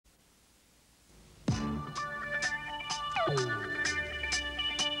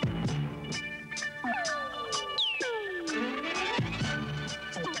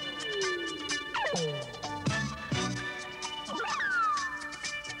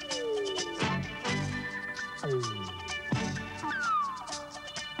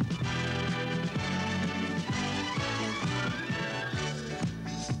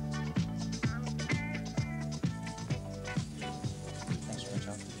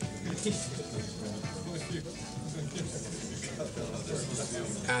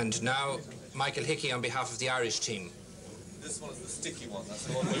And now, Michael Hickey on behalf of the Irish team. This one's the sticky one. That's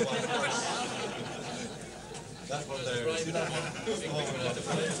the one we want first. That one there. See that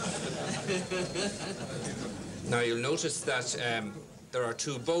one? Now, you'll notice that there are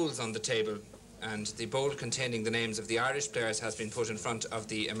two bowls on the table, and the bowl containing the names of the Irish players has been put in front of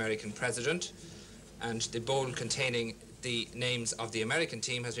the American president, and the bowl containing the names of the American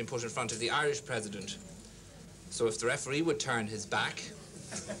team has been put in front of the Irish president. So if the referee would turn his back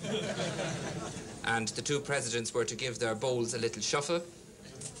and the two presidents were to give their bowls a little shuffle,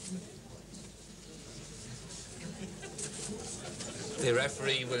 the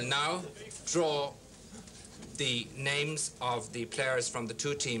referee will now draw the names of the players from the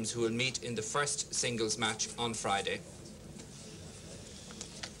two teams who will meet in the first singles match on Friday.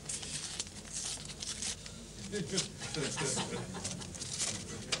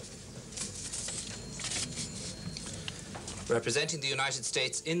 Representing the United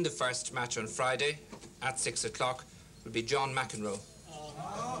States in the first match on Friday at 6 o'clock will be John McEnroe.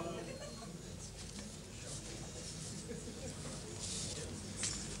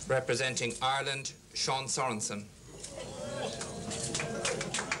 Representing Ireland, Sean Sorensen.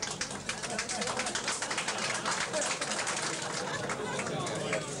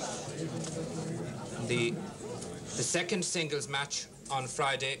 The second singles match on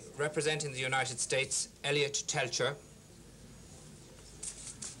Friday, representing the United States, Elliot Telcher.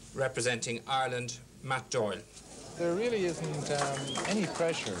 Representing Ireland, Matt Doyle. There really isn't any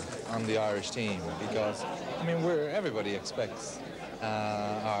pressure on the Irish team because, I mean, everybody expects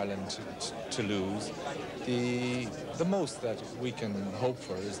Ireland to lose. The most that we can hope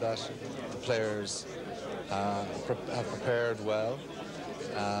for is that the players have prepared well,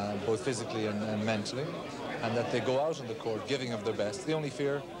 both physically and mentally, and that they go out on the court giving of their best. The only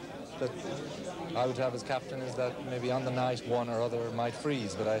fear that I would have as captain is that maybe on the night one or other might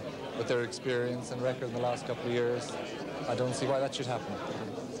freeze, but with their experience and record in the last couple of years, I don't see why that should happen.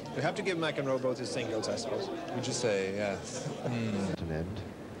 We have to give McEnroe both his singles, I suppose. Would you say, yes? An end.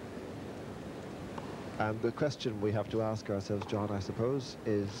 And the question we have to ask ourselves, John, I suppose,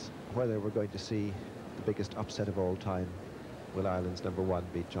 is whether we're going to see the biggest upset of all time. Will Ireland's #1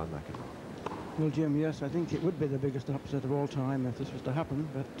 beat John McEnroe? Well, Jim, yes, I think it would be the biggest upset of all time if this was to happen,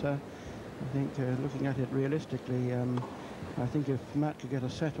 but I think looking at it realistically, I think if Matt could get a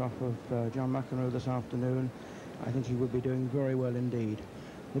set-off of John McEnroe this afternoon, I think he would be doing very well indeed.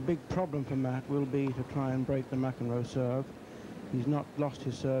 The big problem for Matt will be to try and break the McEnroe serve. He's not lost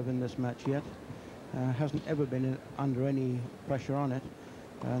his serve in this match yet, hasn't ever been under any pressure on it,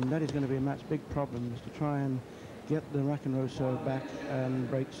 and that is going to be Matt's big problem, is to try and get the McEnroe serve back and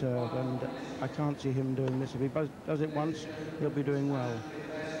break serve, and I can't see him doing this. If he does it once, he'll be doing well.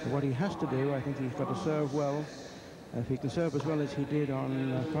 But what he has to do, I think he's got to serve well. If he can serve as well as he did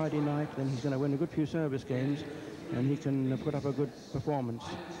on Friday night, then he's going to win a good few service games, and he can put up a good performance.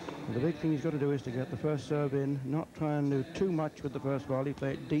 And the big thing he's got to do is to get the first serve in, not try and do too much with the first volley,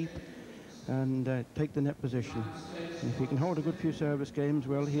 play it deep, and take the net position. And if he can hold a good few service games,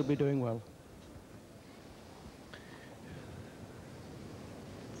 well, he'll be doing well.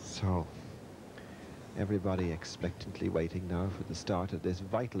 So, everybody expectantly waiting now for the start of this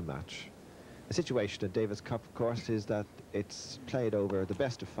vital match. The situation at Davis Cup, of course, is that it's played over the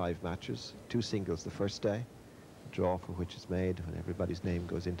best of 5 matches, 2 singles the first day, a draw for which is made when everybody's name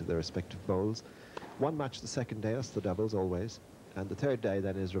goes into their respective bowls. 1 match the second day, that's the doubles always, and the third day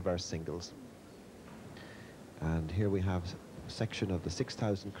then is reverse singles. And here we have a section of the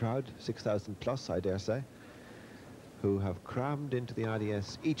 6,000 crowd, 6,000 plus, I dare say, who have crammed into the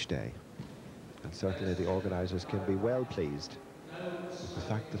IDS each day. And certainly the organisers can be well pleased with the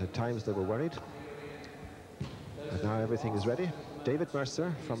fact that at times they were worried. But now everything is ready. David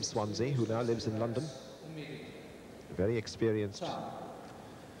Mercer from Swansea, who now lives in London, very experienced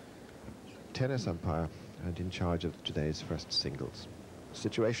tennis umpire and in charge of today's first singles. The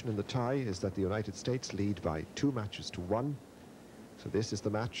situation in the tie is that the United States lead by 2 matches to 1. So this is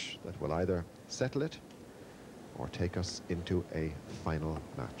the match that will either settle it or take us into a final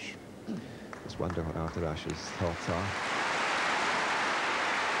match. Just wonder what Arthur Ashe's thoughts are.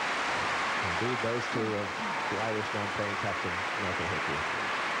 Indeed, those two are the Irishman playing captain, Michael Hickey.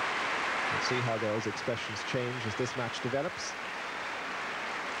 We'll see how those expressions change as this match develops.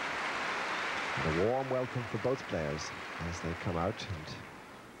 And a warm welcome for both players as they come out. And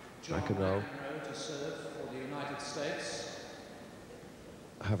McEnroe, to serve for the United States,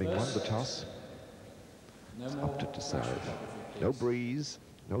 having won the toss, is opted to serve. No breeze,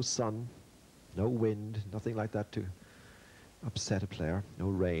 no sun, no wind, nothing like that to upset a player, no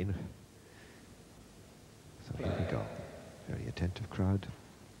rain. So here we go. Very attentive crowd.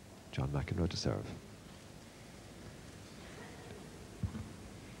 John McEnroe to serve.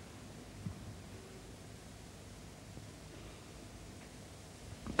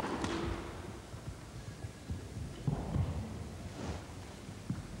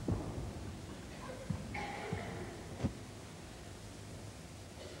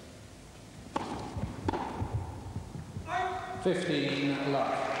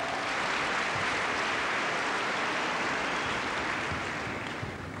 Love.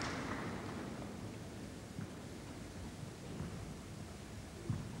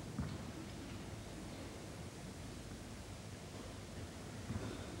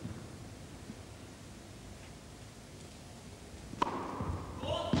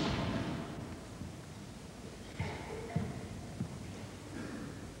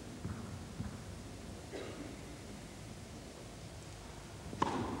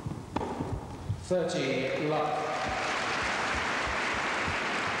 Love.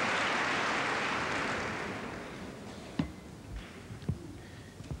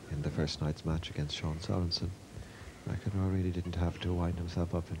 In the first night's match against Sean Sorensen, McEnroe really didn't have to wind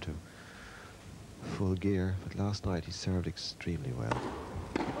himself up into full gear, but last night he served extremely well.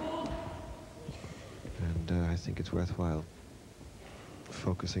 And I think it's worthwhile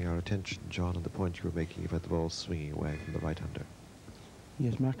focusing our attention, John, on the point you were making about the ball swinging away from the right-hander.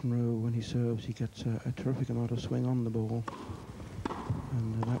 Yes, McEnroe, when he serves, he gets a terrific amount of swing on the ball.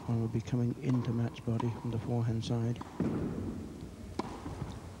 And that one will be coming into Matt's body from the forehand side.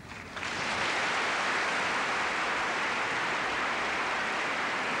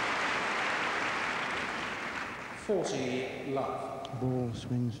 Love. The ball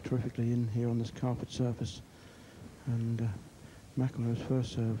swings terrifically in here on this carpet surface. And McEnroe's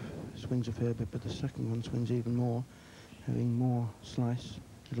first serve swings a fair bit, but the second one swings even more, having more slice,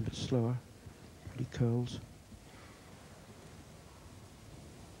 a little bit slower, but he curls.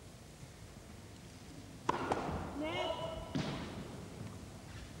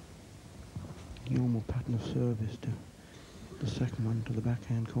 Normal pattern of service to the second one to the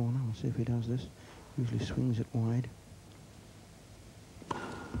backhand corner. We'll see if he does this. Usually swings it wide.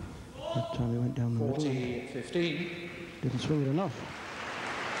 That time he went down the middle. 15. Didn't swing it enough.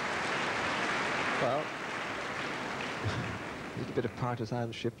 Well, a little bit of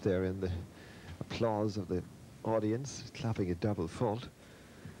partisanship there in the applause of the audience, clapping a double fault.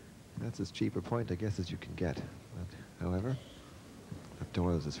 That's as cheap a point, I guess, as you can get. But, however, that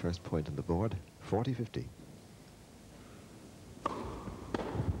Doyle's his first point on the board, 40-50.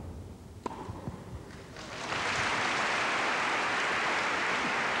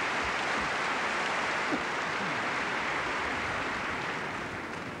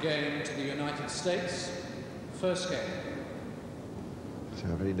 Game to the United States. First game. So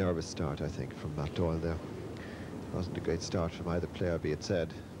a very nervous start, I think, from Matt Doyle there. Wasn't a great start from either player, be it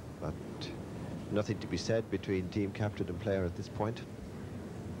said, but nothing to be said between team captain and player at this point.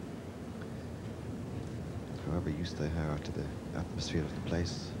 However used they are to the atmosphere of the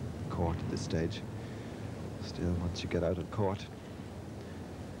place, court at this stage. Still, once you get out on court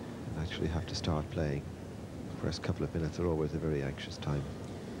and actually have to start playing, the first couple of minutes are always a very anxious time.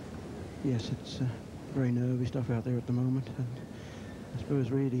 Yes, it's very nervy stuff out there at the moment, and I suppose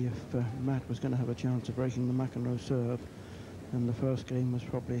really if Matt was going to have a chance of breaking the McEnroe serve, then the first game was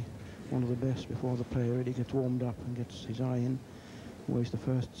probably one of the best before the player really gets warmed up and gets his eye in. Always the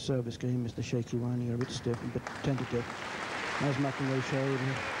first service game is the shaky one, you're a bit stiff and a bit tentative, as McEnroe showed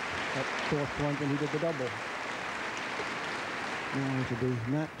at fourth point when he did the double. Now it'll be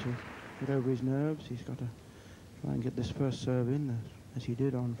Matt to get over his nerves. He's got to try and get this first serve in, as he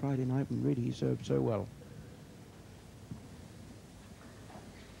did on Friday night, when really he served so well.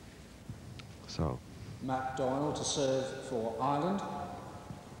 So, Matt Doyle to serve for Ireland.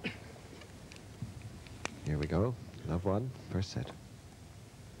 here we go. Love one, first set.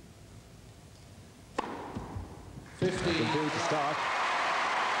 15. To start.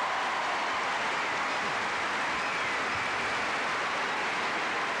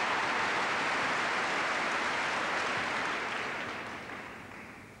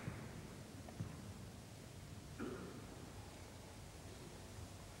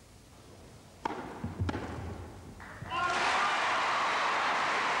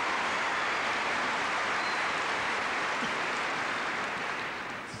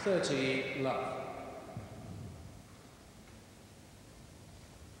 Love.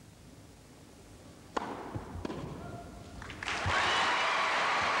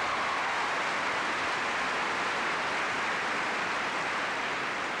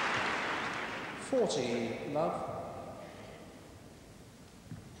 Love.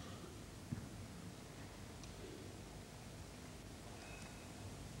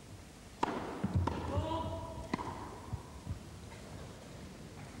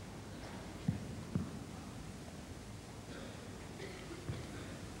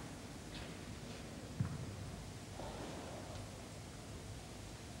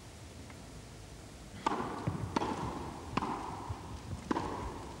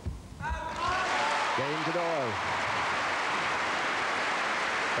 game to Doyle.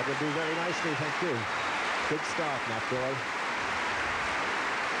 That will do very nicely, thank you. Good start, Matt Doyle.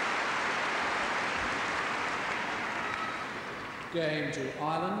 Game to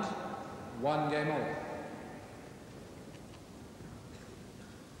Ireland, 1 game all.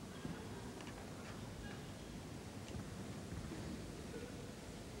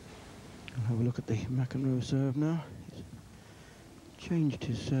 I'll have a look at the McEnroe serve now. He's changed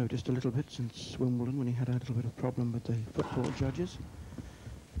his serve just a little bit since Wimbledon, when he had a little bit of problem with the football judges.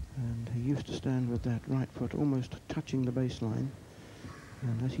 And he used to stand with that right foot almost touching the baseline.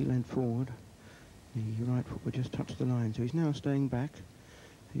 And as he leant forward, the right foot would just touch the line. So he's now staying back.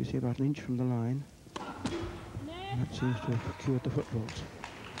 You see about an inch from the line. And that seems to have cured the footballs.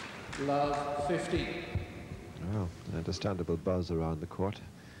 Love 15. Well, an understandable buzz around the court.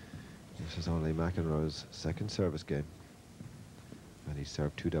 This is only McEnroe's second service game. And he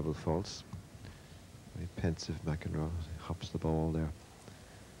served 2 double faults. Very pensive McEnroe. He hops the ball there.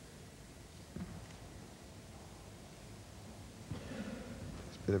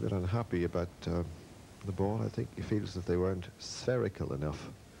 He's been a bit unhappy about the ball. I think he feels that they weren't spherical enough.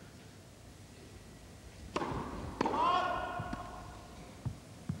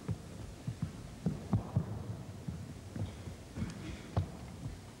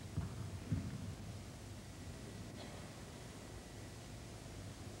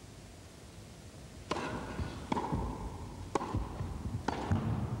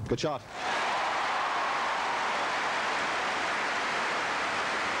 Good shot.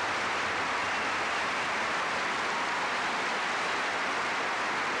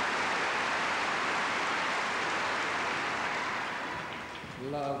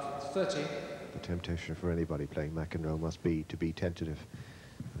 Love 30. The temptation for anybody playing McEnroe must be to be tentative.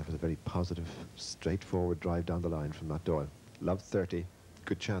 And that was a very positive, straightforward drive down the line from Matt Doyle. Love 30.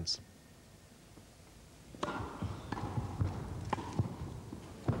 Good chance.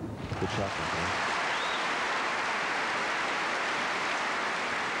 Good shot.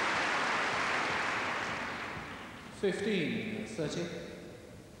 15-30.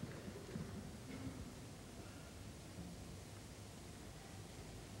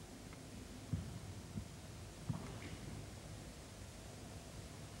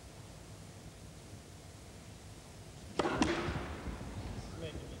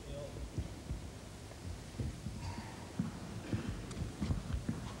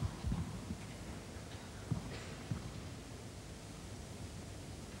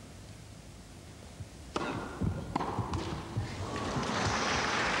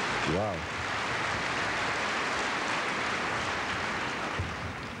 Wow.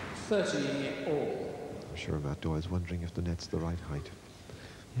 30 all. I'm sure Matt Doyle's wondering if the net's the right height.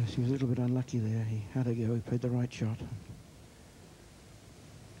 Yes, he was a little bit unlucky there. He had a go, he played the right shot.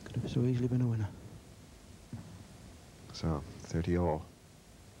 Could have so easily been a winner. So, 30 all.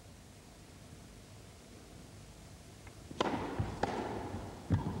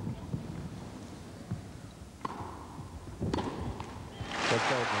 Good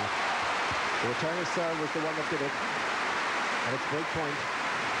serve now. The return of serve was the one that did it. And it's break point.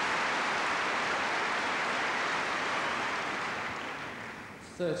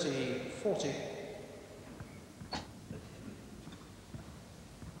 $30-40.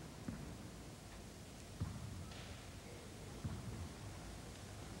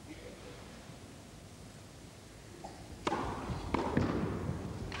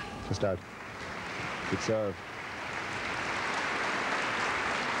 Just out. Good serve.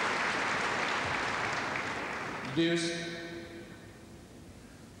 Deuce. A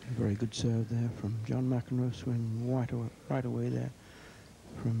very good serve there from John McEnroe, swing right away there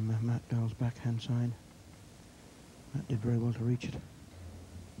from Matt Doyle's backhand side. Matt did very well to reach it.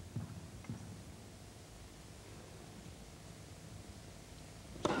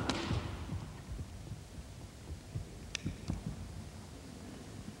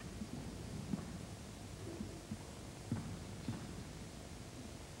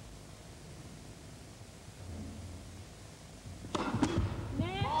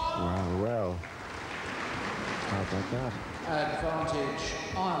 Well. How about that? Advantage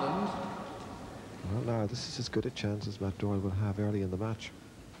Ireland. Well, now, this is as good a chance as Matt Doyle will have early in the match.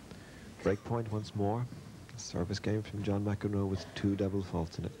 Break point once more. A service game from John McEnroe with 2 double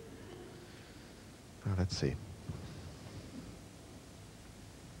faults in it. Now, let's see.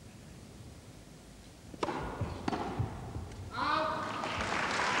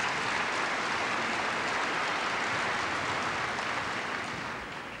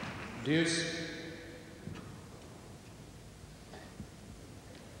 Deuce.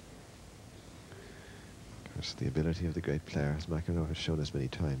 That's the ability of the great player, as McEnroe has shown us many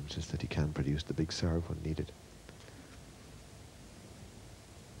times, is that he can produce the big serve when needed.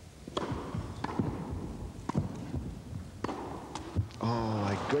 Oh,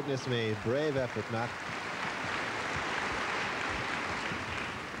 my goodness me. Brave effort, Matt.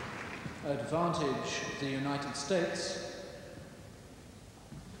 Advantage the United States.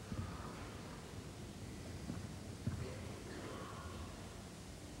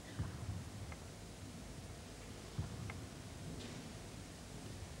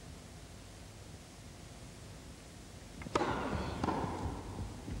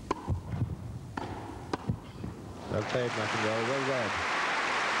 Well played, McEnroe. Well read.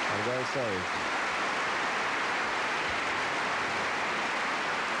 And well saved.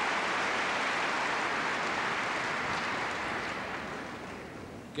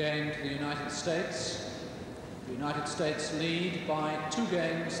 Game to the United States. The United States lead by 2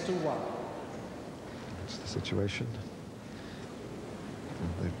 games to 1. That's the situation. And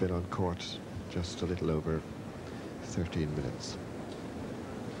they've been on court just a little over 13 minutes.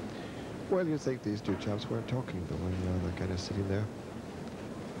 Well, you'd think these two chaps weren't talking, but while they're kind of sitting there.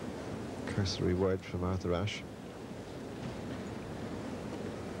 Cursory word from Arthur Ashe.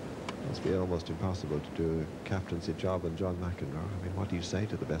 Must be almost impossible to do a captaincy job on John McEnroe. I mean, what do you say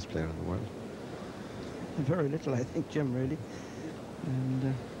to the best player in the world? Very little, I think, Jim, really.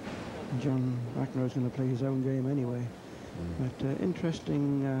 And John McEnroe's going to play his own game anyway. But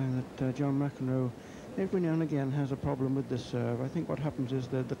interesting that John McEnroe every now and again has a problem with the serve. I think what happens is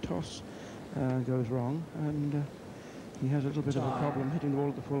that the toss goes wrong, and he has a little bit of a problem hitting the ball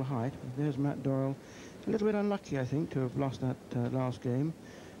at the full height. There's Matt Doyle. A little bit unlucky, I think, to have lost that last game.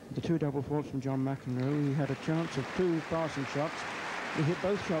 The 2 double faults from John McEnroe. He had a chance of 2 passing shots. He hit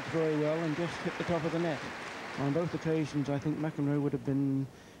both shots very well and just hit the top of the net. On both occasions, I think McEnroe would have been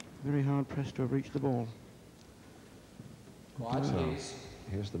very hard-pressed to have reached the ball. Quiet, please.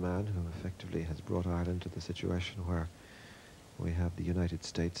 Here's the man who effectively has brought Ireland to the situation where we have the United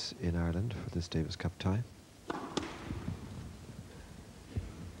States in Ireland for this Davis Cup tie. That's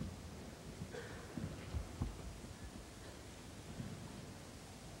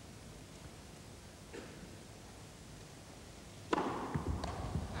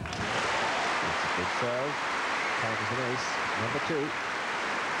a big serve. Count as an ace. Number 2.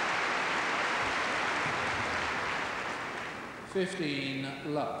 15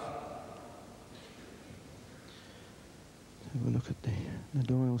 love. Have a look at the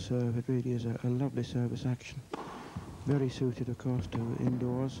Doyle serve. It really is a lovely service action. Very suited, of course, to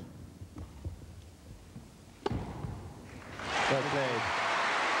indoors. Well played.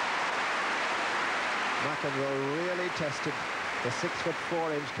 McEnroe really tested the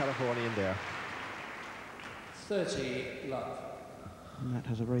 6'4" Californian there. 30 love. And that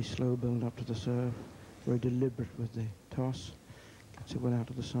has a very slow build up to the serve. Very deliberate with the toss. Gets it well out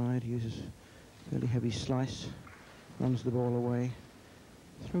to the side. Uses a fairly heavy slice. Runs the ball away.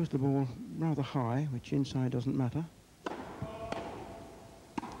 Throws the ball rather high, which inside doesn't matter.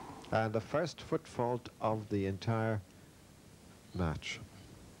 And the first foot fault of the entire match.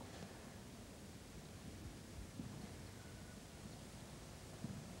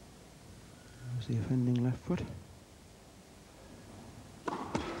 There's the offending left foot.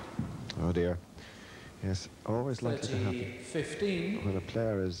 Oh dear. Yes, always likely to happen 15. when a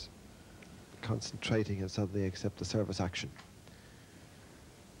player is concentrating and suddenly accept the service action.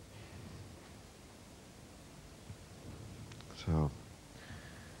 So,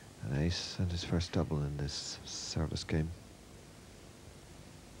 an ace and his first double in this service game.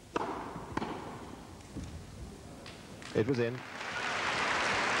 It was in.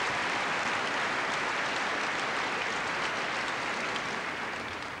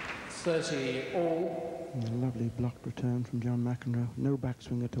 All. And a lovely blocked return from John McEnroe. No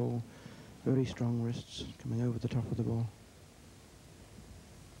backswing at all. Very strong wrists coming over the top of the ball.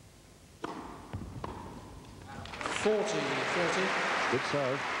 40. Good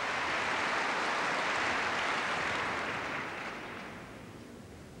serve.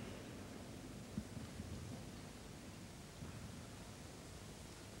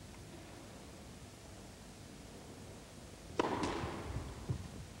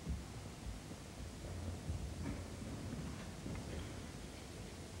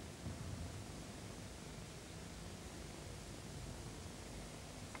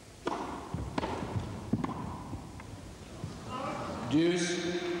 Deuce.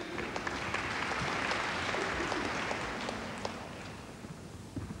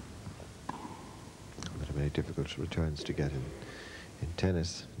 There are many difficult returns to get in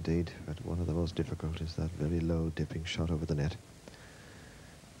tennis, indeed, but one of the most difficult is that very low dipping shot over the net.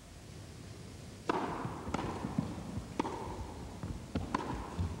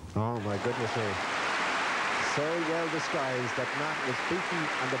 Oh my goodness me. So well disguised that Matt was beaten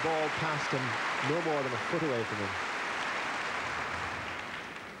and the ball passed him no more than a foot away from him.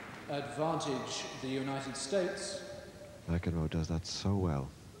 Advantage the United States. McEnroe does that so well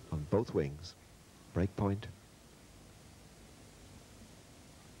on both wings. Break point.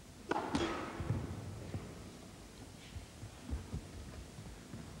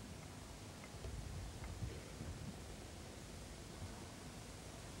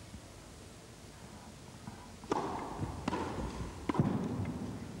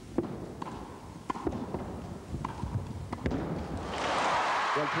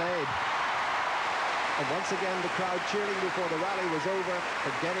 Well played. And once again, the crowd cheering before the rally was over,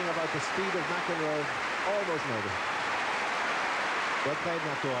 forgetting about the speed of McEnroe. Almost made it. Well played,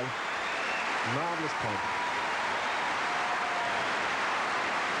 Matt Doyle. Marvellous point.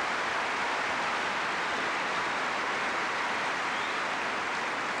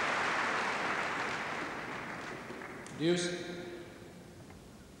 Deuce.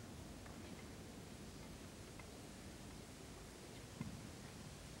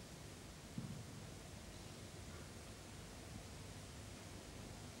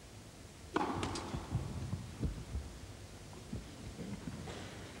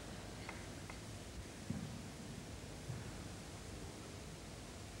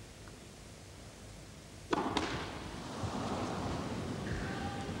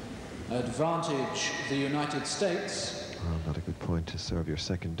 Advantage the United States. Well, not a good point to serve your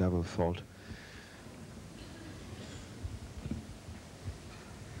second double fault.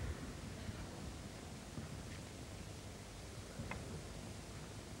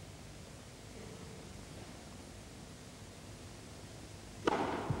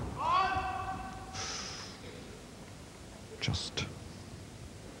 Just.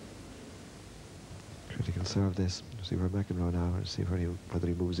 Critical serve this. See where McEnroe now and see whether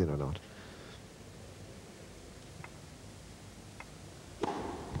he moves in or not.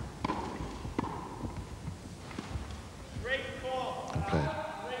 Well played.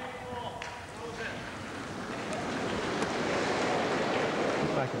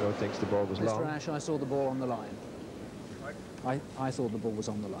 McEnroe thinks the ball was Mr. long. Ash, I saw the ball on the line. I thought the ball was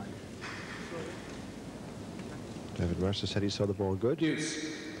on the line. David Mercer said he saw the ball good. Deuce.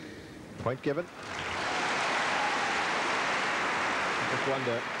 Point given. I just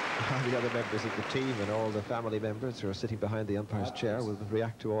wonder how the other members of the team and all the family members who are sitting behind the umpire's chair will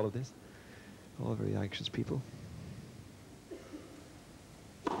react to all of this. All very anxious people.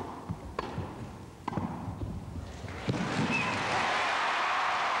 Once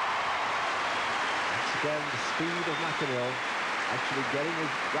again, the speed of McEnroe actually getting his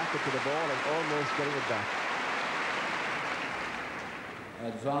racket to the ball and almost getting it back.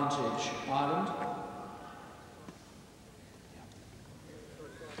 Advantage Ireland.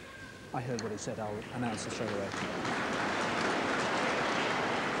 I heard what he said. I'll announce it straight away.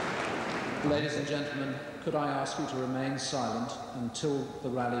 Ladies and gentlemen, could I ask you to remain silent until the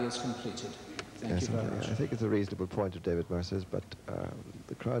rally is completed? Thank you very much. I think it's a reasonable point of David Mercer's, but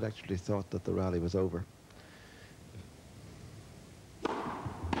the crowd actually thought that the rally was over.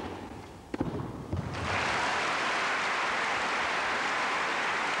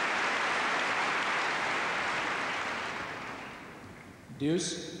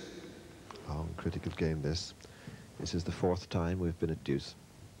 Deuce. Long, critical game this. This is the fourth time we've been at deuce.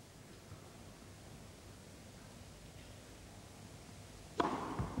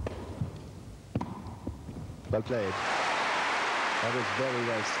 Well played. That was very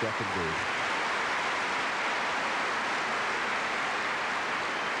well struck indeed.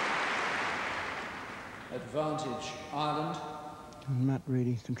 Advantage Ireland. And Matt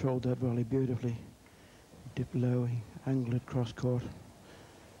really controlled that volley beautifully. Dipped low, he angled it cross court.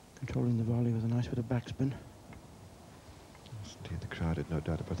 Controlling the volley with a nice bit of backspin. Yes, indeed, the crowd had no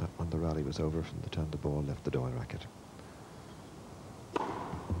doubt about that when the rally was over from the time the ball left the Doyle racket.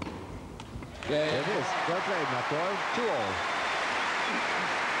 There it is. Well played, Matt Doyle. 2-all.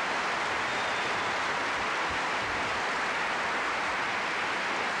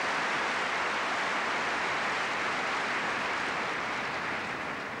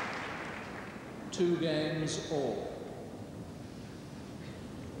 Two games all.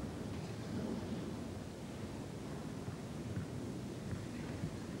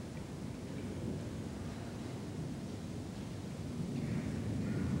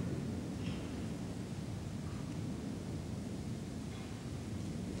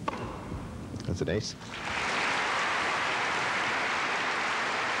 That's an ace.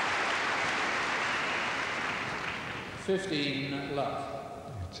 $15 love.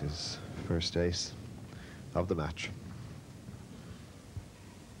 It's his first ace of the match.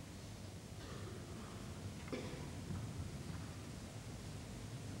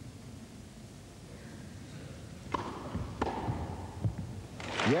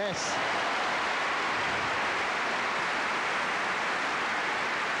 Yes.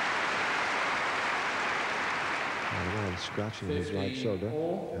 The man scratching his right shoulder,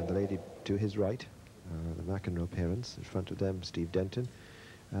 and the lady to his right, the McEnroe parents. In front of them, Steve Denton.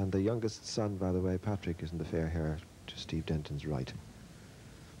 And the youngest son, by the way, Patrick, is in the fair hair to Steve Denton's right.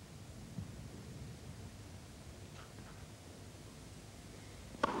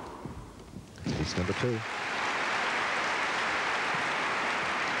 It's number 2.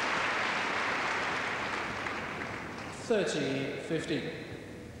 $30-15.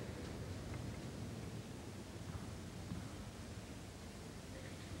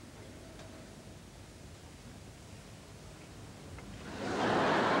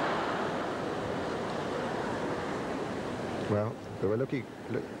 Well, we were looking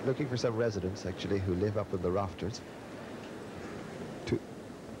for some residents, actually, who live up in the rafters.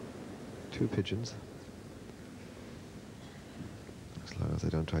 Two pigeons. As long as they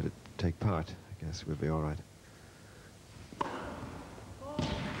don't try to take part, I guess we'll be all right.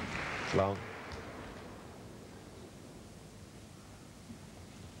 It's long.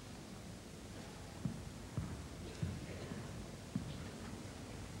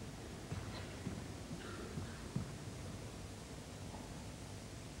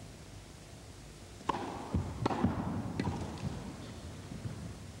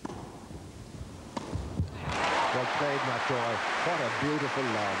 Well played, Matt Doyle. What a beautiful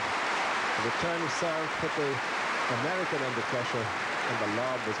lob. The return serve put the American under pressure, and the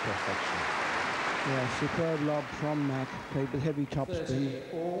lob was perfection. Yeah, superb lob from Mac. Played with heavy topspin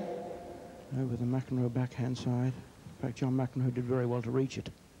over the McEnroe backhand side. In fact, John McEnroe did very well to reach it.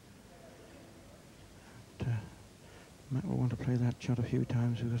 But, Mac will want to play that shot a few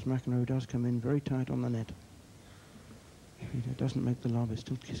times because McEnroe does come in very tight on the net. If he doesn't make the lob, it's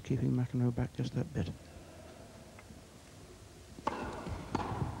still keeping McEnroe back just that bit.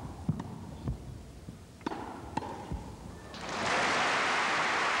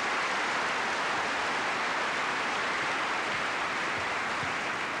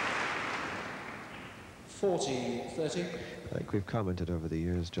 $40-30. I think we've commented over the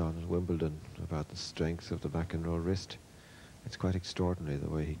years, John, at Wimbledon about the strength of the McEnroe wrist. It's quite extraordinary the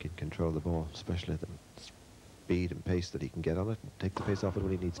way he can control the ball, especially the speed and pace that he can get on it and take the pace off it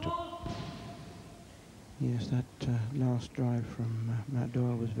when he needs to. Yes, that last drive from Matt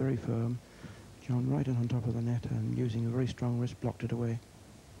Doyle was very firm. John right in on top of the net and using a very strong wrist blocked it away.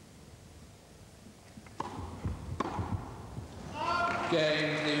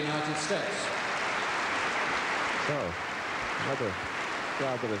 Game to the United States. So, another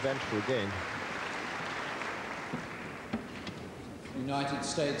rather eventful game. United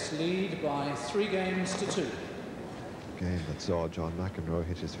States lead by 3-2. Game that saw John McEnroe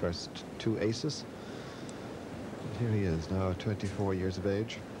hit his first 2 aces. And here he is now, 24 years of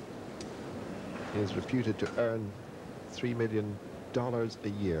age. He is reputed to earn $3 million a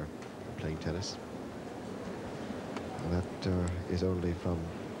year playing tennis. And that is only from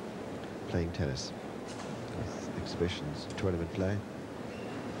playing tennis. Exhibitions, tournament play,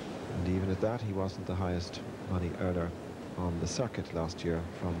 and even at that he wasn't the highest money earner on the circuit last year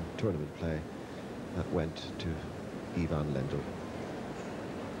from tournament play. That went to Ivan Lendl.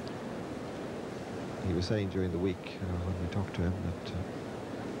 He was saying during the week when we talked to him that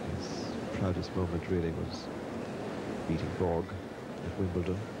his proudest moment really was beating Borg at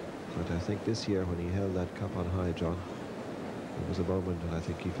Wimbledon, but I think this year when he held that cup on high, John, it was a moment and I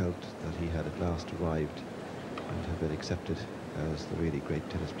think he felt that he had at last arrived and have been accepted as the really great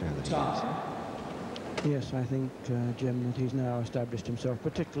tennis player that he is. Yes, I think, Jim, that he's now established himself,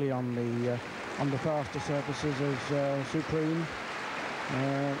 particularly on the faster surfaces, as supreme.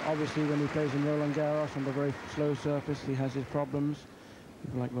 Obviously, when he plays in Roland Garros on the very slow surface, he has his problems.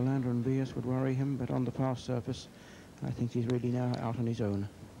 People like Wilander and Vias would worry him, but on the fast surface, I think he's really now out on his own.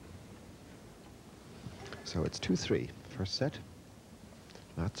 So it's 2-3, first set.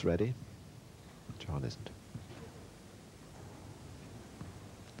 Matt's ready. John isn't.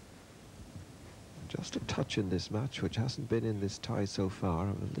 Just a touch in this match, which hasn't been in this tie so far,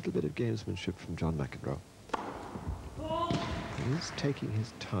 a little bit of gamesmanship from John McEnroe. He is taking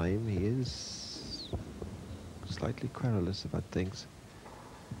his time, he is slightly querulous about things,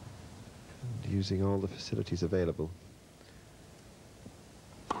 and using all the facilities available.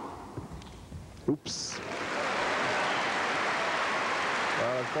 Oops.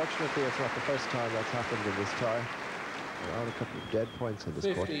 Well, unfortunately, it's not the first time that's happened in this tie. There are a couple of dead points in this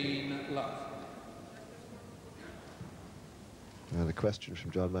court. 15 love. And the question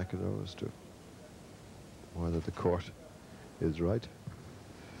from John McEnroe as to whether the court is right.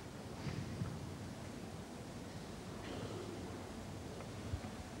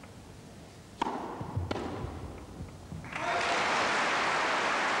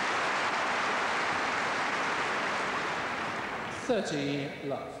 30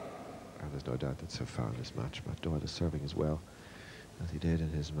 love. And there's no doubt that so far in this match, Matt Doyle is serving as well as he did in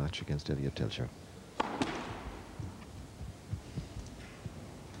his match against Elliot Tilcher.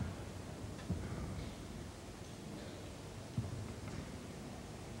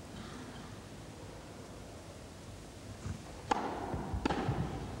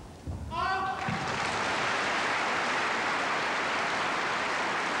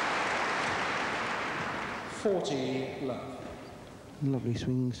 Love. Lovely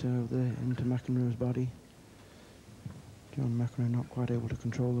swinging serve there into McEnroe's body. John McEnroe not quite able to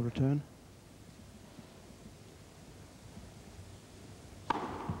control the return.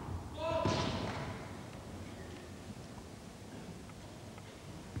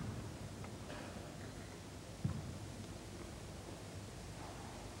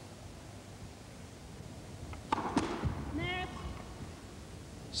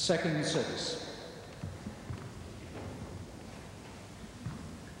 Second service.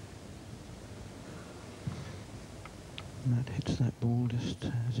 Matt hits that ball just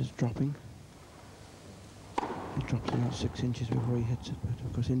as it's dropping. It drops about 6 inches before he hits it, but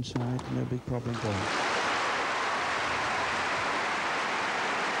of course inside, no big problem for him.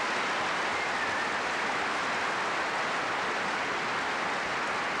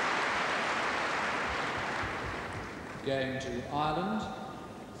 Game to Ireland,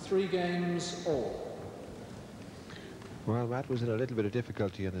 3 games all. Well, Matt was in a little bit of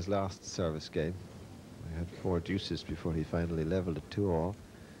difficulty in his last service game. He had 4 deuces before he finally levelled at 2-all.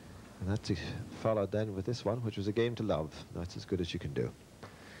 And that's followed then with this one, which was a game to love. That's as good as you can do.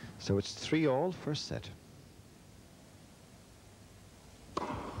 So it's 3-all first set.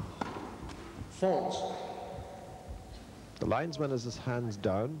 Fault. The linesman has his hands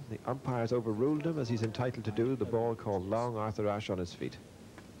down. The umpires overruled him, as he's entitled to do. The ball called long, Arthur Ashe on his feet.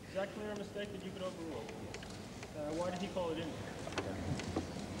 Is that clear a mistake that you could overrule? Why did he call it in?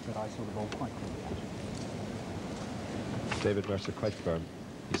 But I saw the ball quite clearly. David Mercer quite firm.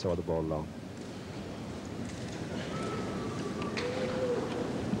 He saw the ball long.